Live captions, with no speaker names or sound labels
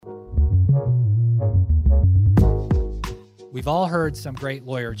We've all heard some great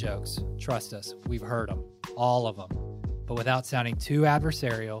lawyer jokes. Trust us, we've heard them, all of them. But without sounding too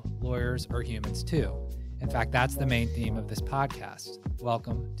adversarial, lawyers are humans too. In fact, that's the main theme of this podcast.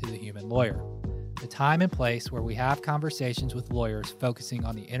 Welcome to The Human Lawyer, the time and place where we have conversations with lawyers focusing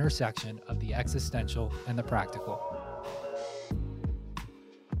on the intersection of the existential and the practical.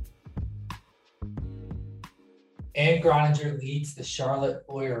 Anne Groninger leads the Charlotte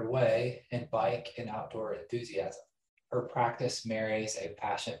Lawyer way in bike and outdoor enthusiasm. Her practice marries a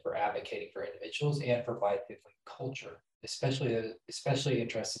passion for advocating for individuals and for bicycling culture, especially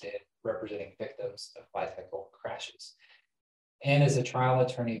interested in representing victims of bicycle crashes. Anne is a trial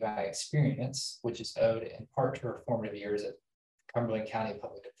attorney by experience, which is owed in part to her formative years at Cumberland County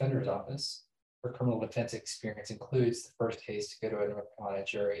Public Defender's Office. Her criminal defense experience includes the first case to go to a North Carolina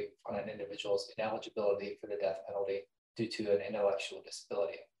jury on an individual's ineligibility for the death penalty due to an intellectual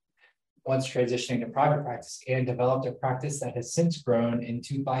disability. Once transitioning to private practice, Anne developed a practice that has since grown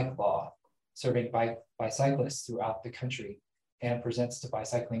into bike law, serving bicyclists throughout the country, and presents to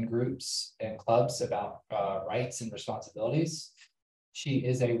bicycling groups and clubs about rights and responsibilities. She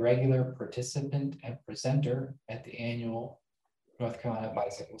is a regular participant and presenter at the annual North Carolina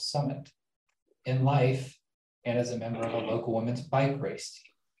Bicycle Summit. In life, Anne is a member of a local women's bike race team.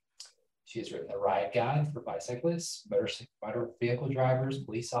 She has written a ride guide for bicyclists, motor vehicle drivers,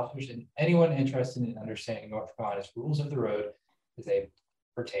 police officers, and anyone interested in understanding North Carolina's rules of the road as they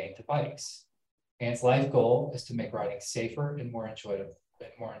pertain to bikes. Anne's life goal is to make riding safer and more enjoyable.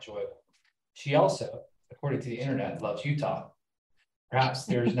 She also, according to the internet, loves Utah. Perhaps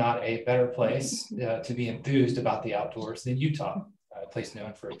there's not a better place to be enthused about the outdoors than Utah, a place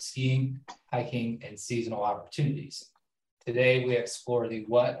known for its skiing, hiking, and seasonal opportunities. Today, we explore the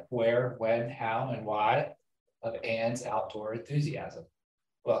what, where, when, how, and why of Anne's outdoor enthusiasm.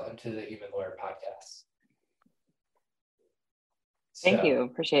 Welcome to the Human Lawyer Podcast. Thank you.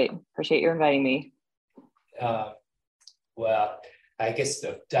 Appreciate you inviting me. Well, I guess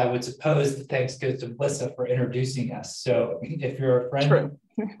I would suppose the thanks goes to Melissa for introducing us. So if you're a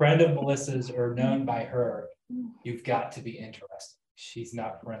friend of Melissa's or known by her, you've got to be interested. She's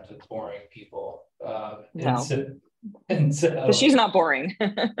not friends with boring people. No. And so but she's not boring.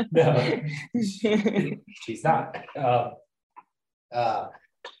 No, she's not. I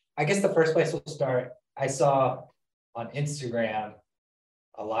guess the first place we'll start, I saw on Instagram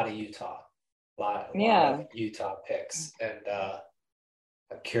a lot of Utah pics, and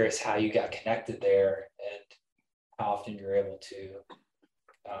I'm curious how you got connected there and how often you're able to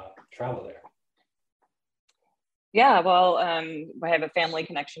travel there. Yeah, well, I have a family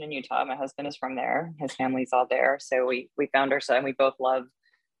connection in Utah. My husband is from there. His family's all there. So we found ourselves, and we both love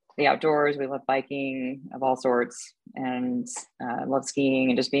the outdoors. We love biking of all sorts and love skiing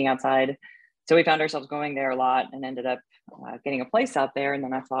and just being outside. So we found ourselves going there a lot and ended up getting a place out there. And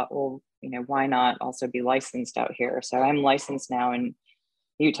then I thought, well, why not also be licensed out here? So I'm licensed now in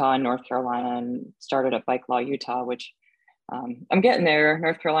Utah and North Carolina and started at Bike Law Utah, which I'm getting there.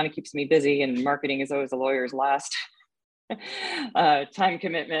 North Carolina keeps me busy, and marketing is always a lawyer's last time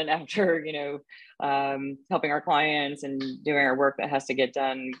commitment after, helping our clients and doing our work that has to get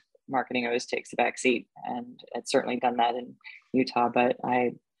done. Marketing always takes a back seat, and it's certainly done that in Utah, but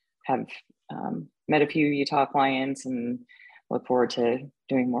I have met a few Utah clients and look forward to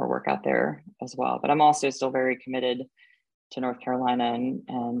doing more work out there as well. But I'm also still very committed to North Carolina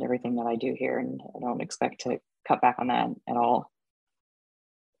and everything that I do here, and I don't expect to cut back on that at all.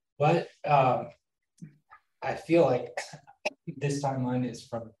 But I feel like this timeline is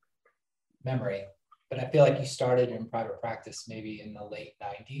from memory, but I feel like you started in private practice maybe in the late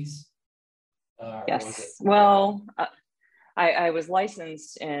 90s. Yes. Well, I was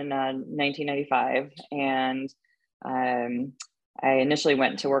licensed in 1995, and I initially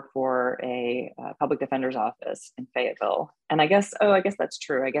went to work for a public defender's office in Fayetteville. And I guess that's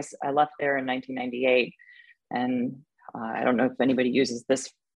true. I guess I left there in 1998. And I don't know if anybody uses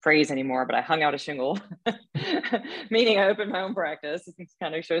this phrase anymore, but I hung out a shingle, meaning I opened my own practice. It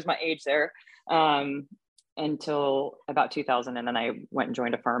kind of shows my age there, until about 2000. And then I went and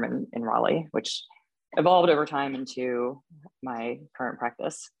joined a firm in Raleigh, which evolved over time into my current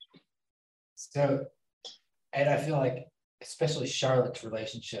practice. So, and I feel like, especially Charlotte's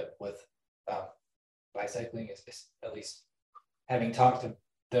relationship with bicycling is, at least having talked to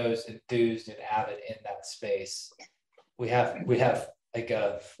those enthused and avid in that space, we have like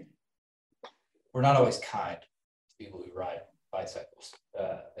we're not always kind to people who ride bicycles.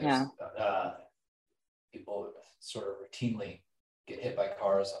 People sort of routinely get hit by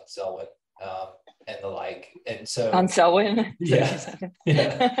cars on Selwyn and the like. And so on Selwyn. yeah,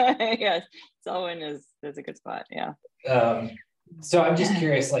 yeah. Yes, Selwyn is a good spot. Yeah. So I'm just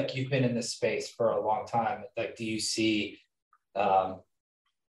curious, like you've been in this space for a long time. Like, do you see the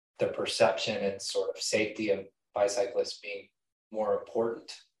perception and sort of safety of bicyclists being more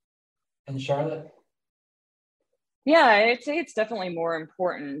important in Charlotte? Yeah, I'd say it's definitely more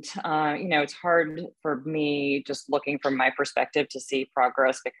important. It's hard for me just looking from my perspective to see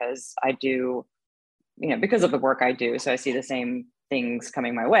progress because I do, because of the work I do. So I see the same things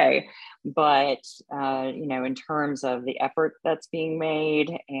coming my way. But, in terms of the effort that's being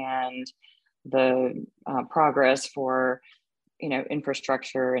made and the progress for,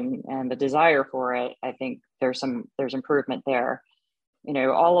 infrastructure and the desire for it, I think there's improvement there.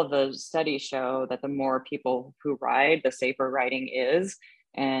 All of the studies show that the more people who ride, the safer riding is.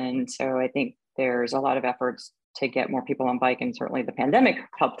 And so I think there's a lot of efforts to get more people on bike, and certainly the pandemic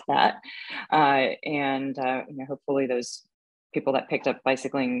helped that. Hopefully those people that picked up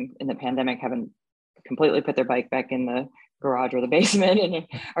bicycling in the pandemic haven't completely put their bike back in the garage or the basement and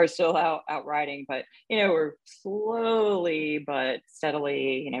are still out riding. But, we're slowly but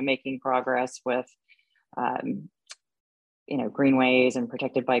steadily, making progress with, greenways and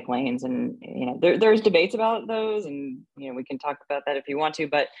protected bike lanes. And, there's debates about those, and, we can talk about that if you want to,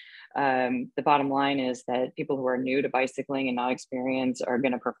 but the bottom line is that people who are new to bicycling and not experienced are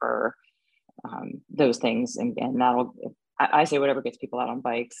going to prefer those things. And that'll, I say whatever gets people out on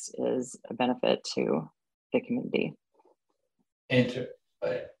bikes is a benefit to the community.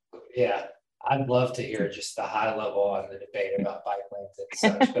 Yeah, I'd love to hear just the high level on the debate about bike lanes and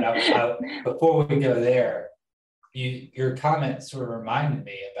such, but before we go there, your comment sort of reminded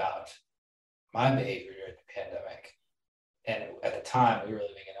me about my behavior during the pandemic. And at the time, we were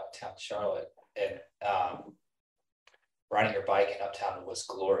living in uptown Charlotte, and riding your bike in uptown was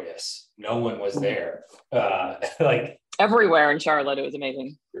glorious. No one was there. Like everywhere in Charlotte, it was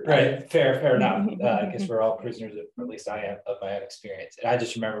amazing. Right, fair enough. I guess we're all prisoners, at least I am, of my own experience. And I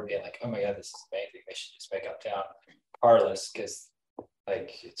just remember being like, oh my God, this is amazing. They should just make uptown carless, because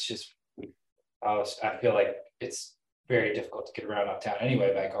like it's just, I feel like it's very difficult to get around uptown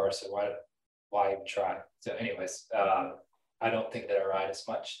anyway by car, so why even try? So anyways, I don't think that I ride as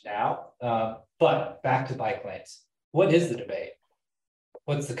much now. But back to bike lanes. What is the debate?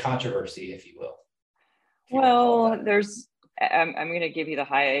 What's the controversy, if you will? Well, I'm going to give you the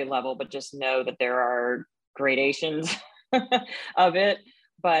high level, but just know that there are gradations of it.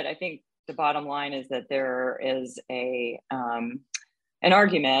 But I think the bottom line is that there is an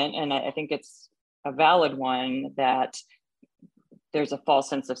argument, and I think it's a valid one, that there's a false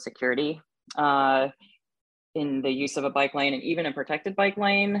sense of security in the use of a bike lane, and even a protected bike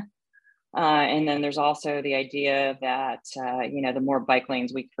lane. And then there's also the idea that, the more bike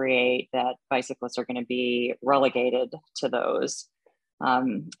lanes we create, that bicyclists are going to be relegated to those.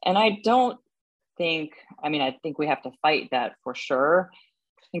 And I think we have to fight that for sure.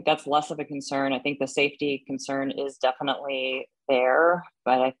 I think that's less of a concern. I think the safety concern is definitely there,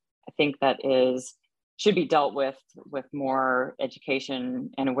 but I think that should be dealt with more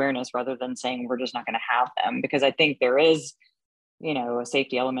education and awareness, rather than saying we're just not going to have them, because I think there is a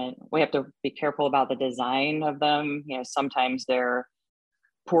safety element. We have to be careful about the design of them. Sometimes they're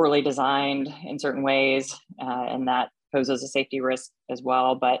poorly designed in certain ways, and that poses a safety risk as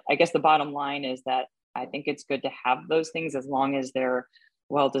well. But I guess the bottom line is that I think it's good to have those things as long as they're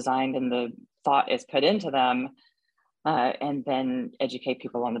well designed and the thought is put into them, and then educate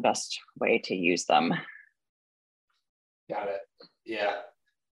people on the best way to use them. Got it. Yeah.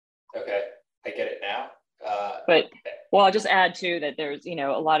 Okay. I get it now. But I'll just add too that there's, a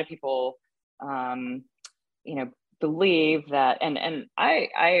lot of people, believe that, and I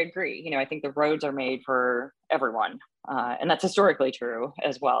agree, I think the roads are made for everyone, and that's historically true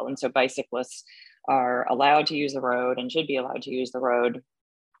as well. And so bicyclists are allowed to use the road and should be allowed to use the road.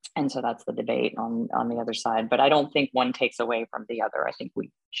 And so that's the debate on the other side. But I don't think one takes away from the other. I think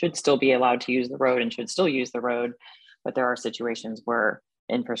we should still be allowed to use the road and should still use the road. But there are situations where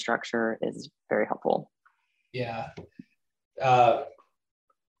infrastructure is very helpful. Yeah. So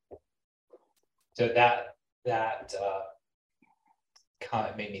that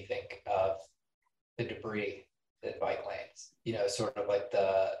comment made me think of the debris in bike lanes, sort of like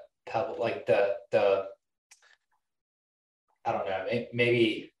the pebble, like the I don't know,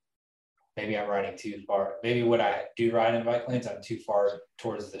 maybe I'm riding too far. Maybe when I do ride in bike lanes, I'm too far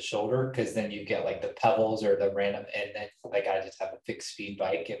towards the shoulder, because then you get like the pebbles or the random, and then like I just have a fixed speed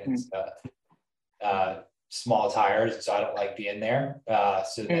bike, and it's small tires, so I don't like being there.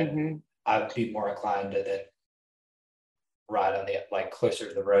 So then I'd be more inclined to then ride on the like closer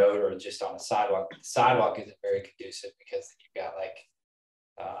to the road or just on the sidewalk. The sidewalk isn't very conducive because you've got like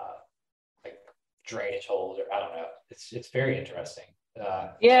drainage holes, or I don't know. It's very interesting.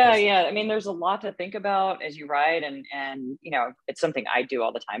 Yeah. I mean, there's a lot to think about as you ride, and you know, it's something I do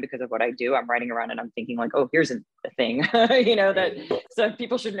all the time because of what I do. I'm riding around and I'm thinking like, oh, here's a thing, you know, that so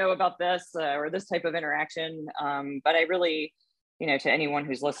people should know about this or this type of interaction. But I really, you know, to anyone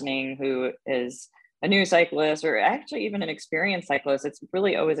who's listening who is a new cyclist or actually even an experienced cyclist, it's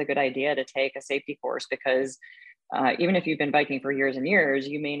really always a good idea to take a safety course because even if you've been biking for years and years,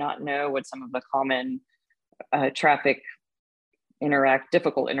 you may not know what some of the common traffic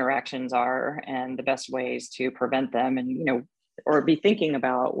difficult interactions are and the best ways to prevent them, and you know, or be thinking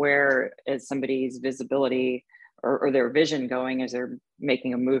about where is somebody's visibility or their vision going as they're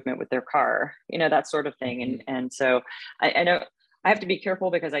making a movement with their car, you know, that sort of thing. And so I know I have to be careful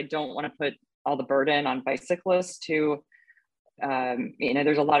because I don't want to put all the burden on bicyclists to you know,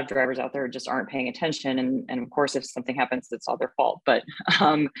 there's a lot of drivers out there who just aren't paying attention. And of course, if something happens, it's all their fault. But,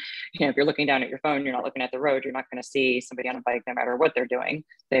 you know, if you're looking down at your phone, you're not looking at the road, you're not going to see somebody on a bike, no matter what they're doing.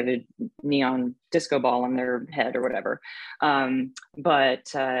 They have a neon disco ball on their head or whatever.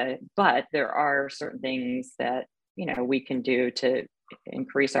 But there are certain things that, you know, we can do to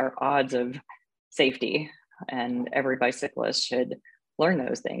increase our odds of safety. And every bicyclist should learn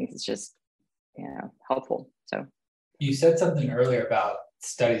those things. It's just, you know, helpful. So. You said something earlier about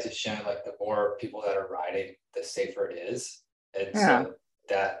studies have shown like the more people that are riding, the safer it is. And Yeah. so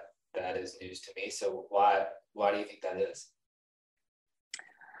that is news to me. So why do you think that is?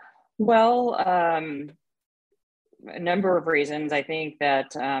 Well, a number of reasons. I think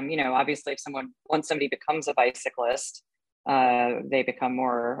that, you know, obviously once somebody becomes a bicyclist, they become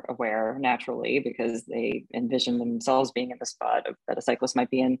more aware naturally because they envision themselves being in the spot that a cyclist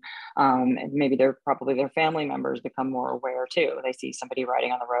might be in. And maybe their family members become more aware too. They see somebody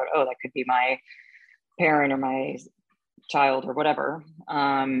riding on the road. Oh, that could be my parent or my child or whatever.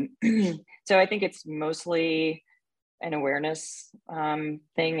 So I think it's mostly an awareness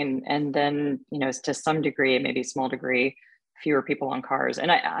thing. And then, you know, to some degree, maybe a small degree, fewer people on cars.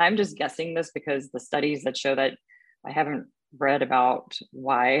 And I'm just guessing this because the studies that show that, I haven't read about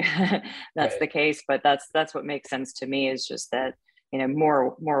why that's the case, but that's what makes sense to me, is just that, you know,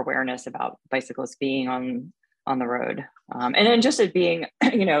 more awareness about bicyclists being on the road. And then just it being,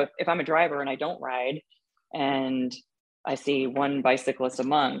 you know, if I'm a driver and I don't ride and I see one bicyclist a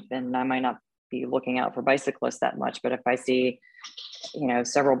month, then I might not be looking out for bicyclists that much. But if I see, you know,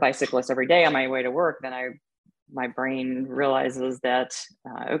 several bicyclists every day on my way to work, then my brain realizes that,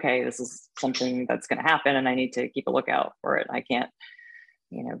 okay, this is something that's going to happen and I need to keep a lookout for it. I can't,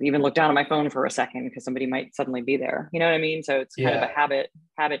 you know, even look down at my phone for a second because somebody might suddenly be there. You know what I mean? So it's kind of a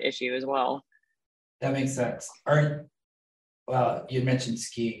habit issue as well. That makes sense. Well, you mentioned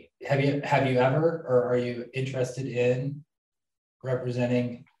skiing. Have you ever, or are you interested in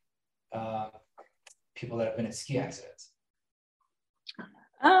representing people that have been in ski accidents?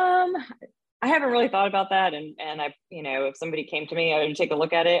 I haven't really thought about that. And I, you know, if somebody came to me, I would take a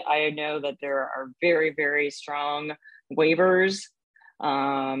look at it. I know that there are very, very strong waivers. You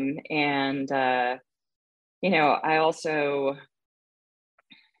know, I also,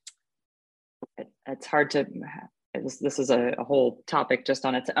 it's hard to, this is a whole topic just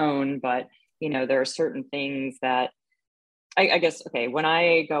on its own, but, you know, there are certain things that I guess, okay, when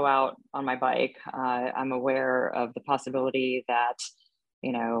I go out on my bike, I'm aware of the possibility that,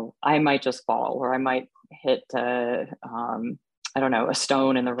 you know, I might just fall or I might hit, I don't know, a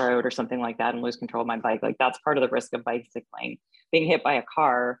stone in the road or something like that and lose control of my bike. Like that's part of the risk of bicycling. Being hit by a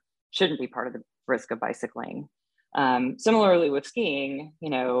car shouldn't be part of the risk of bicycling. Similarly with skiing,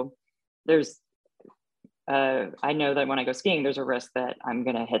 you know, I know that when I go skiing, there's a risk that I'm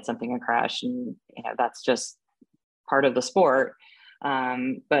going to hit something and crash. And, you know, that's just part of the sport.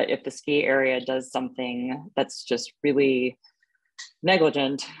 But if the ski area does something that's just really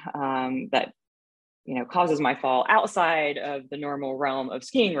negligent, that, you know, causes my fall outside of the normal realm of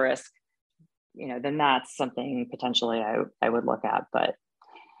skiing risk, you know, then that's something potentially I would look at. But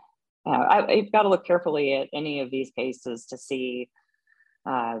I've got to look carefully at any of these cases to see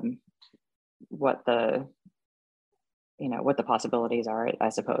what the possibilities are, I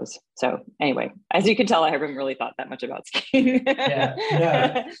suppose. So anyway, as you can tell, I haven't really thought that much about skiing.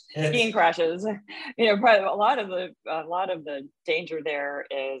 Skiing crashes. You know, probably a lot of the danger there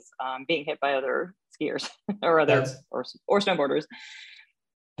is being hit by other skiers or snowboarders.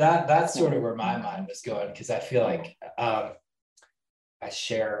 That's sort of where my mind was going, because I feel like I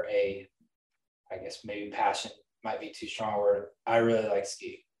share I guess maybe passion might be too strong a word. I really like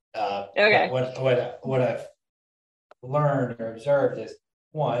skiing. Okay. But what I've learned or observed is,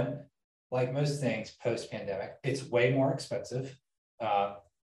 one, like most things post-pandemic, it's way more expensive.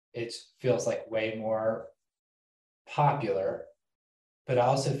 It feels like way more popular, but I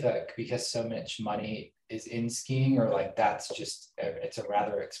also feel like because so much money is in skiing, or like that's just, it's a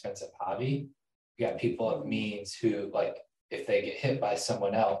rather expensive hobby. You got people of means who, like, if they get hit by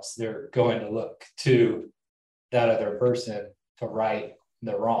someone else, they're going to look to that other person to right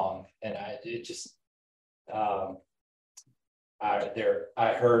the wrong. And I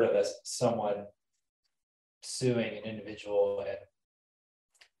heard of someone suing an individual, and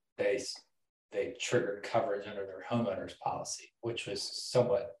they triggered coverage under their homeowner's policy, which was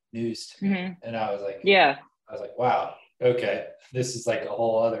somewhat news to me. And I was like, wow, okay, this is like a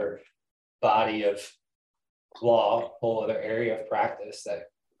whole other body of law, whole other area of practice that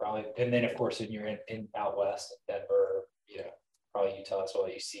probably, and then of course when you're in out west, Denver, probably Utah as well,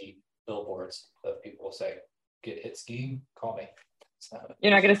 you see billboards of people saying, get hit skiing, call me.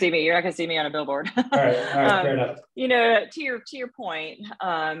 You're not going to see me. You're not going to see me on a billboard. All right, fair enough. To your point,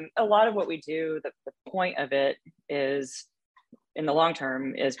 a lot of what we do, the point of it is, in the long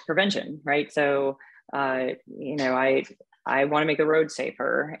term, is prevention, right? So, I want to make the road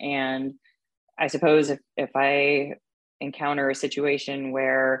safer, and I suppose if I encounter a situation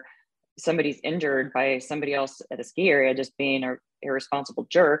where somebody's injured by somebody else at a ski area just being an irresponsible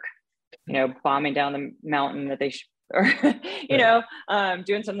jerk, bombing down the mountain that they or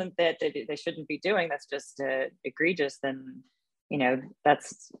doing something that they shouldn't be doing, that's just egregious, then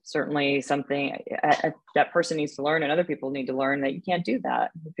that's certainly something that person needs to learn, and other people need to learn that you can't do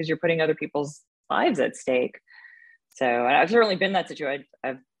that because you're putting other people's lives at stake. So I've certainly been in that situation.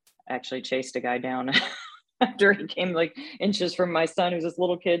 I've actually chased a guy down after he came like inches from my son, who's this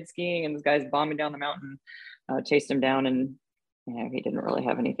little kid skiing, and this guy's bombing down the mountain. Chased him down, and he didn't really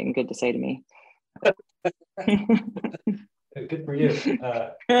have anything good to say to me. Good for you. You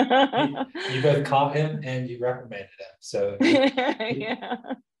both caught him and you reprimanded him. So yeah.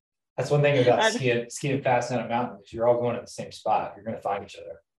 That's one thing about skiing fast down a mountain, is you're all going to the same spot. You're going to find each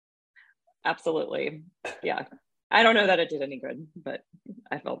other. Absolutely. Yeah. I don't know that it did any good, but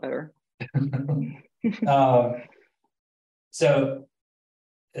I felt better. So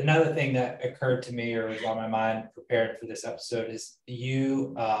another thing that occurred to me, or was on my mind prepared for this episode, is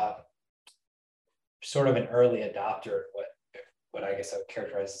you sort of an early adopter of what I guess I would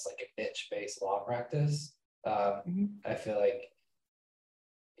characterize as like a niche-based law practice. I feel like,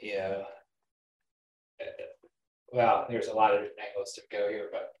 well, there's a lot of different angles to go here,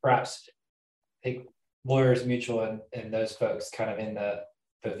 but perhaps I think Lawyers Mutual and those folks kind of in the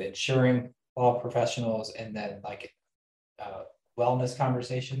both insuring law professionals and then like wellness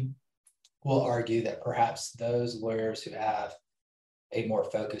conversation will argue that perhaps those lawyers who have a more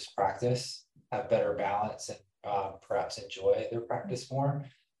focused practice have better balance and perhaps enjoy their practice more.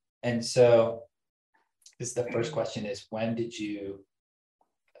 And so this, the first question is, when did you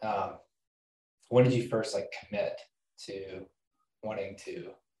first like commit to wanting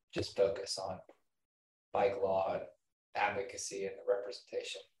to just focus on bike law and advocacy and the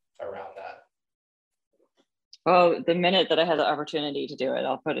representation around that? Well, the minute that I had the opportunity to do it,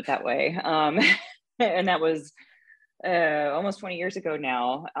 I'll put it that way. And that was almost 20 years ago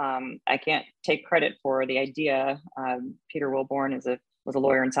now. I can't take credit for the idea. Peter Wilborn was a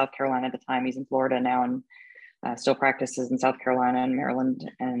lawyer in South Carolina at the time. He's in Florida now and still practices in South Carolina and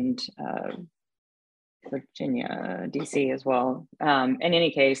Maryland and Virginia, DC as well. In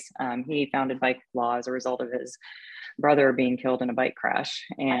any case, he founded Bike Law as a result of his brother being killed in a bike crash.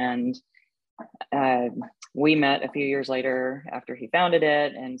 And we met a few years later after he founded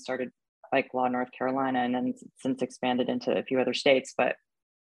it and started Bike Law North Carolina, and then since expanded into a few other states. But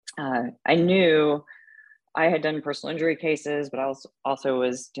I knew I had done personal injury cases, but I also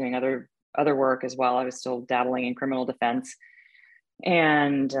was doing other work as well. I was still dabbling in criminal defense.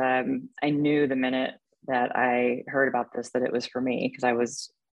 And I knew the minute that I heard about this that it was for me, because I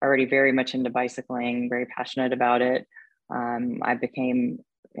was already very much into bicycling, very passionate about it. I became,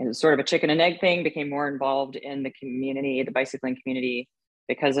 it was sort of a chicken and egg thing, became more involved in the community, the bicycling community,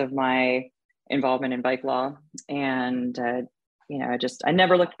 because of my involvement in bike law. And, I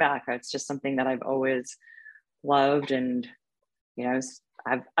never looked back. It's just something that I've always loved. And,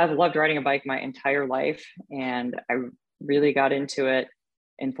 I've loved riding a bike my entire life. And I really got into it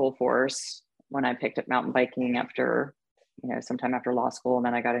in full force when I picked up mountain biking after, sometime after law school. And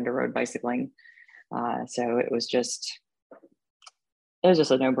then I got into road bicycling. So it was just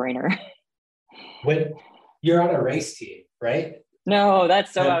a no-brainer. When you're on a race team, right? No,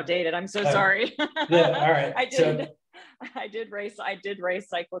 that's so outdated. I'm so sorry. Yeah, all right. I did race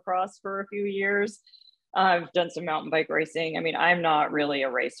cyclocross for a few years. I've done some mountain bike racing. I mean, I'm not really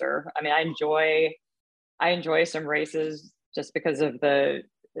a racer. I mean, I enjoy some races just because of I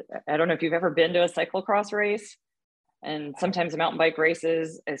don't know if you've ever been to a cyclocross race, and sometimes the mountain bike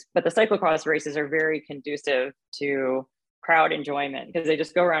races but the cyclocross races are very conducive to crowd enjoyment because they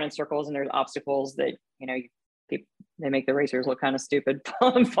just go around in circles and there's obstacles that, they make the racers look kind of stupid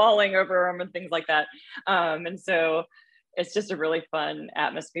falling over them and things like that. And so it's just a really fun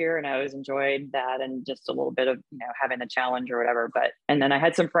atmosphere, and I always enjoyed that, and just a little bit of, having a challenge or whatever. And then I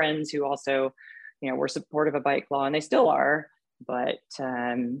had some friends who also, were supportive of bike law, and they still are, but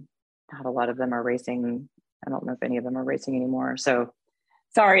not a lot of them are racing. I don't know if any of them are racing anymore. So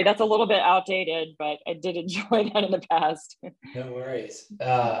sorry, that's a little bit outdated, but I did enjoy that in the past. No worries.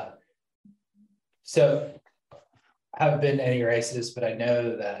 So I haven't been to any races, but I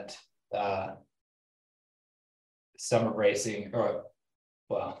know that summer racing,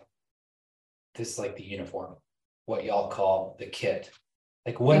 this is like the uniform, what y'all call the kit.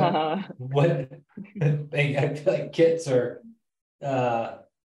 Like what I feel like kits are, I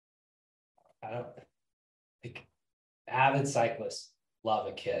don't think avid cyclists love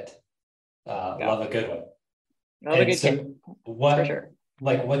a kit, love a good one. Love a good kit. What, for sure.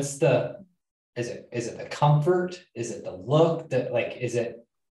 Like, is it the comfort? Is it the look that is it,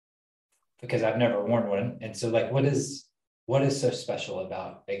 because I've never worn one. And so what is so special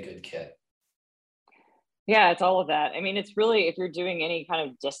about a good kit? Yeah, it's all of that. I mean, it's really, if you're doing any kind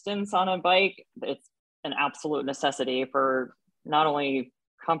of distance on a bike, it's an absolute necessity for not only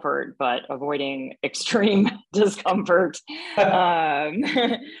comfort, but avoiding extreme discomfort.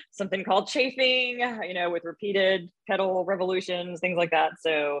 Something called chafing, with repeated pedal revolutions, things like that.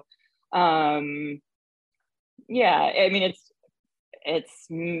 So, yeah, I mean, it's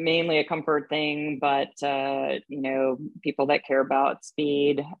mainly a comfort thing, but people that care about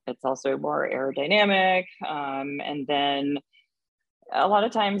speed, it's also more aerodynamic. And then a lot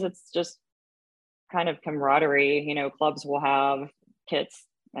of times it's just kind of camaraderie. Clubs will have kits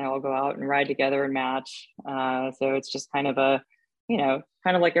and we'll go out and ride together and match. So it's just kind of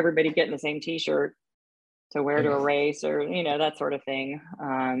kind of like everybody getting the same t-shirt to wear to a race, or that sort of thing.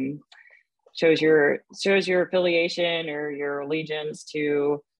 Shows your affiliation or your allegiance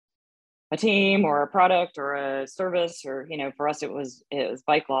to a team or a product or a service, or for us it was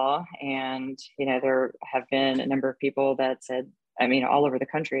bike law. And there have been a number of people that said, I mean, all over the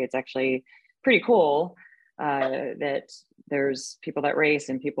country, it's actually pretty cool that there's people that race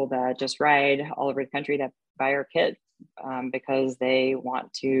and people that just ride all over the country that buy our kit because they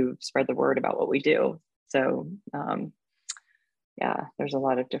want to spread the word about what we do. So yeah, there's a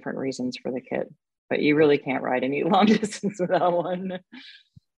lot of different reasons for the kit, but you really can't ride any long distance without one.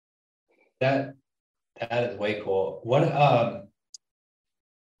 That is way cool. What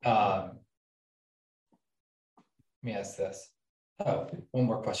let me ask this. Oh, one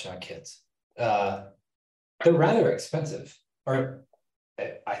more question on kits. They're rather expensive, or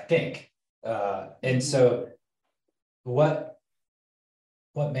I think. And so what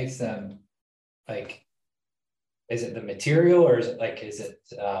makes them is it the material, or is it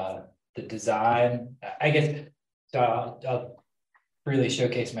the design? I guess so. I'll really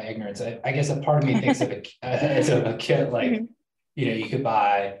showcase my ignorance. I guess a part of me thinks of a kit you could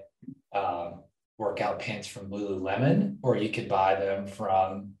buy workout pants from Lululemon, or you could buy them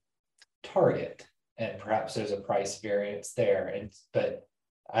from Target, and perhaps there's a price variance there. But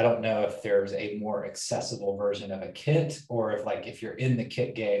I don't know if there's a more accessible version of a kit, or if you're in the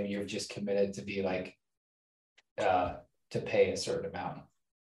kit game, you're just committed to be to pay a certain amount.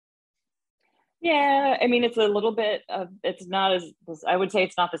 Yeah, I mean, it's a little bit of, it's not as, I would say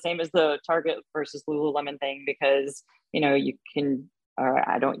it's not the same as the Target versus Lululemon thing, because you can,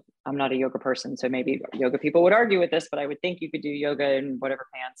 I'm not a yoga person, so maybe yoga people would argue with this, but I would think you could do yoga in whatever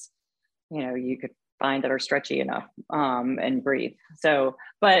pants you could find that are stretchy enough and breathe. So,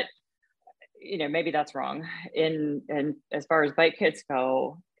 but maybe that's wrong. And as far as bike kits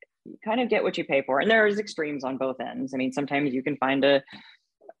go, you kind of get what you pay for, and there's extremes on both ends. I mean, sometimes you can find a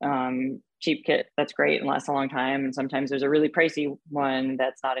cheap kit that's great and lasts a long time, and sometimes there's a really pricey one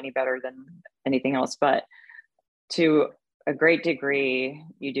that's not any better than anything else. But to a great degree,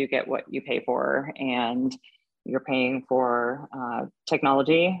 you do get what you pay for, and you're paying for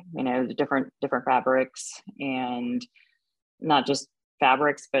technology, the different fabrics, and not just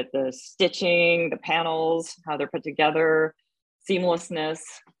fabrics, but the stitching, the panels, how they're put together, seamlessness,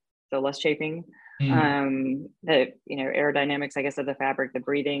 so less chafing. The aerodynamics, I guess, of the fabric, the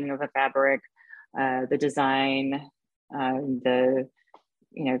breathing of the fabric, the design, the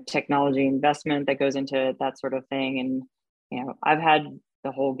technology investment that goes into that sort of thing. And I've had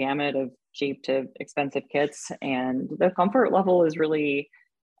the whole gamut of cheap to expensive kits, and the comfort level is really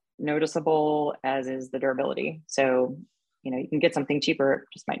noticeable, as is the durability. So, you can get something cheaper, it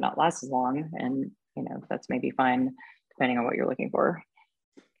just might not last as long, and that's maybe fine depending on what you're looking for.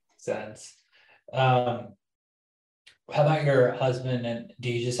 Sense. How about your husband, and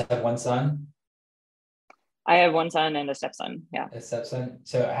do you just have one son? I have one son and a stepson. Yeah. A stepson.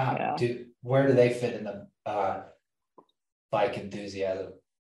 So where do they fit in the bike enthusiasm?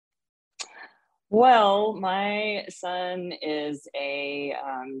 Well, my son is a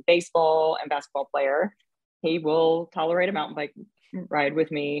baseball and basketball player. He will tolerate a mountain bike ride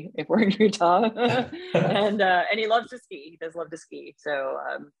with me if we're in Utah, and he loves to ski. He does love to ski. So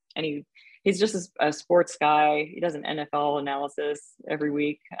he's just a sports guy. He does an NFL analysis every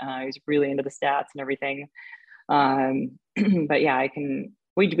week. He's really into the stats and everything. But yeah,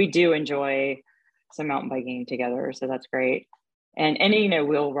 we do enjoy some mountain biking together, so that's great. And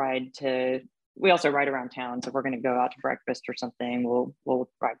we also ride around town. So if we're going to go out to breakfast or something, we'll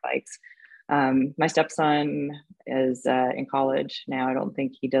ride bikes. My stepson is in college now. I don't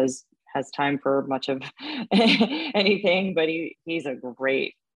think he has time for much of anything, but he's a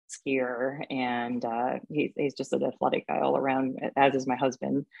great skier, and he's just an athletic guy all around, as is my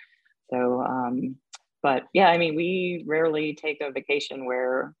husband. So, but yeah, I mean, we rarely take a vacation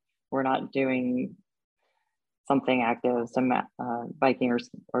where we're not doing something active, some biking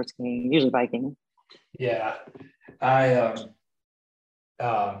or skiing, usually biking. Yeah,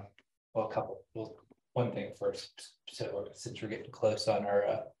 one thing first. So since we're getting close on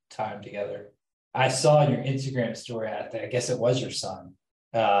our time together, I saw in your Instagram story, I guess it was your son.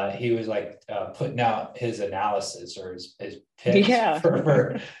 He was like putting out his analysis or his picks. Yeah.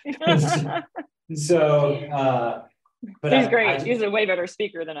 So, but he's great. He's a way better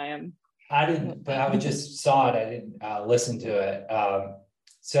speaker than I am. I didn't, but I just saw it. I didn't listen to it.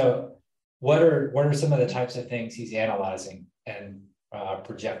 So what are some of the types of things he's analyzing and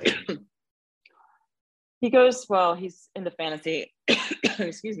projecting? He's into fantasy.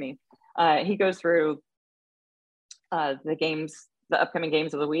 Excuse me. He goes through the upcoming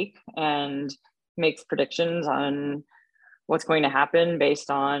games of the week, and makes predictions on what's going to happen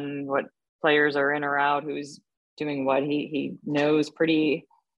based on what players are in or out, who's doing what. He knows pretty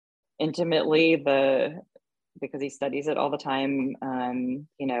intimately because he studies it all the time,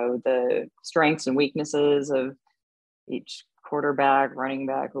 the strengths and weaknesses of each quarterback, running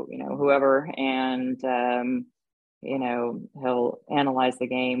back, whoever, and he'll analyze the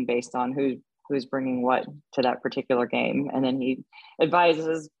game based on who's bringing what to that particular game, and then he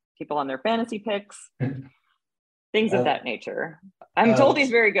advises people on their fantasy picks, things of that nature. I'm told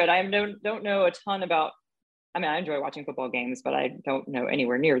he's very good. I don't know a ton about. I mean, I enjoy watching football games, but I don't know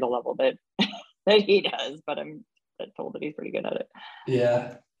anywhere near the level that he does. But I'm told that he's pretty good at it.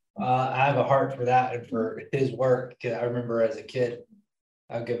 Yeah, I have a heart for that and for his work. I remember as a kid,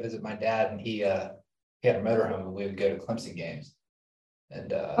 I would go visit my dad, and he had a motorhome, and we would go to Clemson games.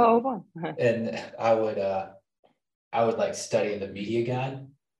 And and I would like study the media guide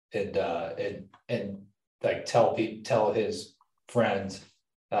and like tell his friends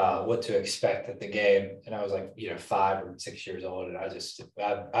what to expect at the game. And I was like 5 or 6 years old, and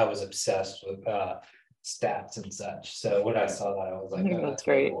I was obsessed with stats and such. So when I saw that, I was like, oh, that's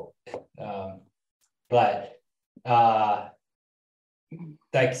great. Cool. But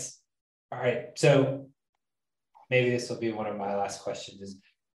thanks. All right, so maybe this will be one of my last questions. Is,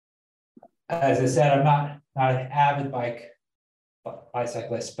 as I said, I'm not an avid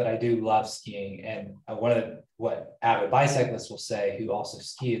bicyclist, but I do love skiing. And what avid bicyclists will say, who also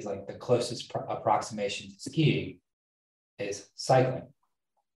ski, is like the closest approximation to skiing is cycling.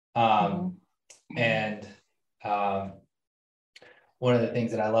 And one of the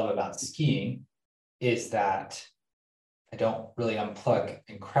things that I love about skiing is that I don't really unplug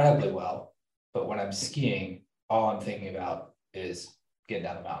incredibly well, but when I'm skiing, all I'm thinking about is getting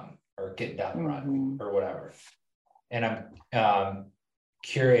down the mountain or getting down the run or whatever. And I'm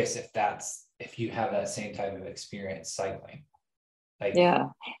curious if you have that same type of experience cycling. Like, yeah.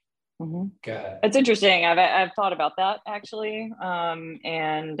 Go ahead. It's interesting. I've thought about that actually.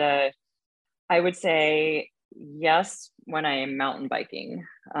 And I would say yes, when I am mountain biking.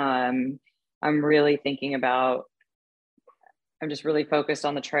 I'm really thinking about, I'm just really focused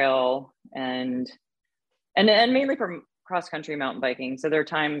on the trail and mainly for cross-country mountain biking. So there are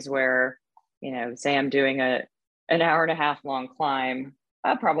times where, say I'm doing an hour and a half long climb,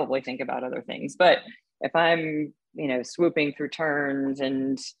 I'll probably think about other things. But if I'm, swooping through turns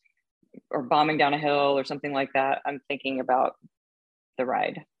or bombing down a hill or something like that, I'm thinking about the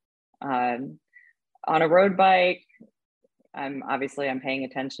ride. On a road bike, I'm paying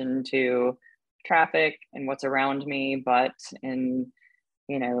attention to traffic and what's around me, but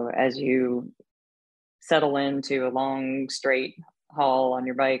as you settle into a long straight haul on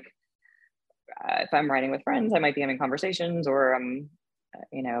your bike, if I'm riding with friends, I might be having conversations, or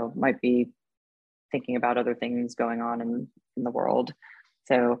might be thinking about other things going on in the world.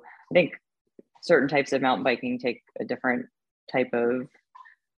 So I think certain types of mountain biking take a different type of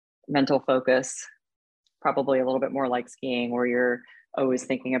mental focus, probably a little bit more like skiing, where you're always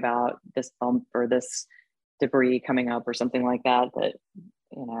thinking about this bump or this debris coming up or something like that,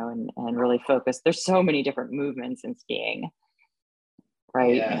 and really focus. There's so many different movements in skiing,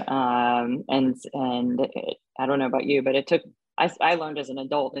 right? Yeah. I don't know about you, but I learned as an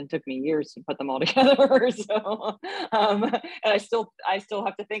adult, and it took me years to put them all together. So, and I still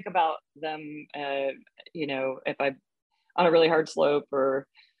have to think about them. If I'm on a really hard slope or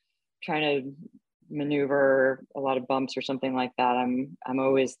trying to maneuver a lot of bumps or something like that, I'm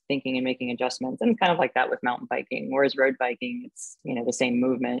always thinking and making adjustments, and kind of like that with mountain biking. Whereas road biking, it's the same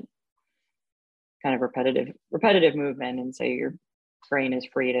movement, kind of repetitive movement, and so your brain is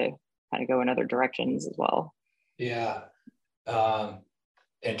free to kind of go in other directions as well. Yeah.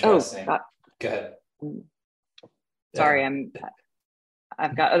 Interesting. Oh, go ahead. Sorry,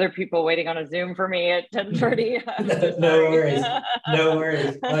 I've got other people waiting on a Zoom for me at 10:30. No worries. No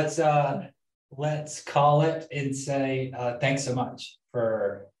worries. Let's call it and say thanks so much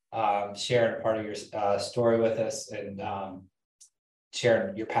for sharing a part of your story with us, and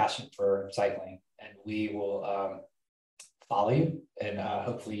sharing your passion for cycling. And we will follow you, and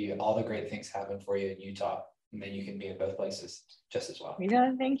hopefully all the great things happen for you in Utah, and then you can be in both places just as well.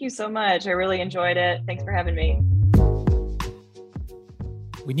 Yeah, thank you so much. I really enjoyed it. Thanks for having me.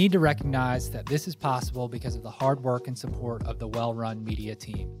 We need to recognize that this is possible because of the hard work and support of the well-run media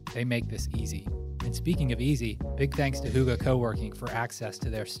team. They make this easy. And speaking of easy, big thanks to Huga Co-working for access to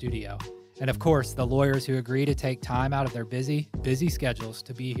their studio. And of course, the lawyers who agree to take time out of their busy schedules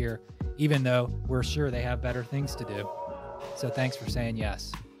to be here, even though we're sure they have better things to do. So thanks for saying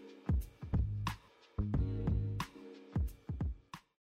yes.